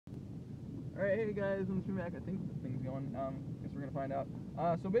Alright, hey guys, I'm back. I think the thing's going. Guess we're gonna find out.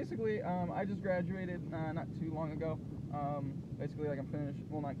 So basically, I just graduated not too long ago. Basically, like I'm finished.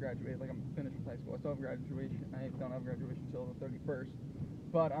 Well, not graduated. Like I'm finished with high school. I still have graduation. I don't have graduation until the 31st.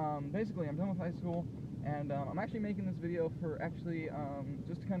 But basically, I'm done with high school, and I'm actually making this video for actually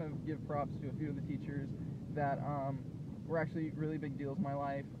just to kind of give props to a few of the teachers that were actually really big deals in my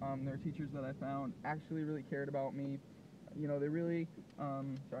life. There were teachers that I found actually really cared about me. You know, they really,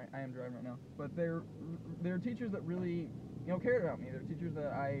 sorry, I am driving right now, but they're teachers that really, cared about me. They're teachers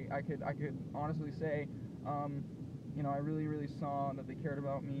that I could honestly say, you know, I really saw that they cared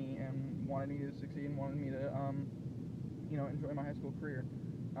about me and wanted me to succeed and wanted me to, enjoy my high school career.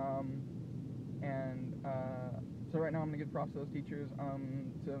 So right now I'm gonna give props to those teachers,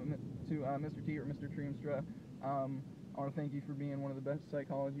 to Mr. T or Mr. Treemstra. I want to thank you for being one of the best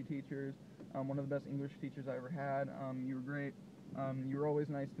psychology teachers, one of the best English teachers I ever had. You were great. You were always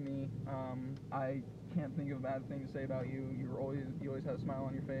nice to me. I can't think of a bad thing to say about you. You always had a smile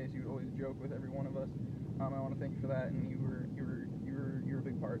on your face. You would always joke with every one of us. I want to thank you for that, and you were a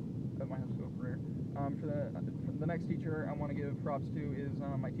big part of my high school career. For the next teacher I want to give props to is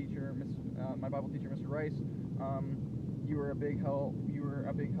my teacher, my Bible teacher, Mr. Rice. You were a big help. You were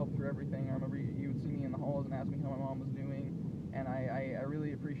a big help through everything. I remember you would see me in the halls and ask me how my mom was doing, and I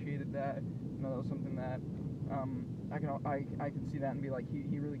really appreciated that. You know, that was something that I can see that and be like,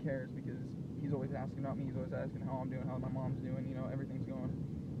 he really cares, because he's always asking about me. He's always asking how I'm doing, how my mom's doing. You know, everything's going.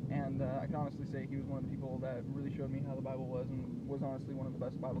 And I can honestly say he was one of the people that really showed me how the Bible was, and was honestly one of the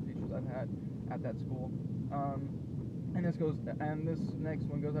best Bible teachers I've had at that school. And this next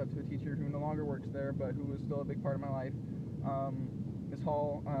one goes out to a teacher who no longer works there, but who was still a big part of my life. Miss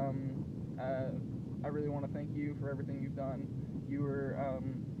Hall, I really want to thank you for everything you've done. You were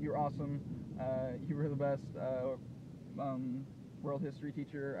awesome. You were the best world history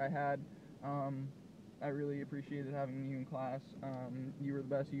teacher I had. I really appreciated having you in class. You were the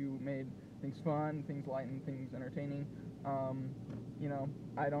best. You made things fun, things light, and things entertaining. You know,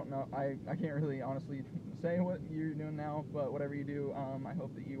 I don't know. I can't really honestly say what you're doing now, but whatever you do, I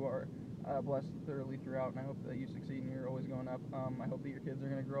hope that you are blessed thoroughly throughout, and I hope that you succeed and you're always going up. I hope that your kids are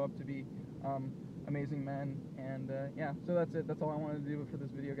going to grow up to be amazing men. And yeah, so that's it. That's all I wanted to do for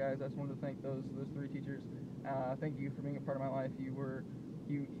this video, guys. I just wanted to thank those three teachers. Thank you for being a part of my life. You were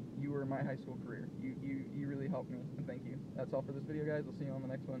my high school career. You really helped me, and thank you. That's all for this video, guys. I'll see you on the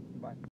next one. Bye.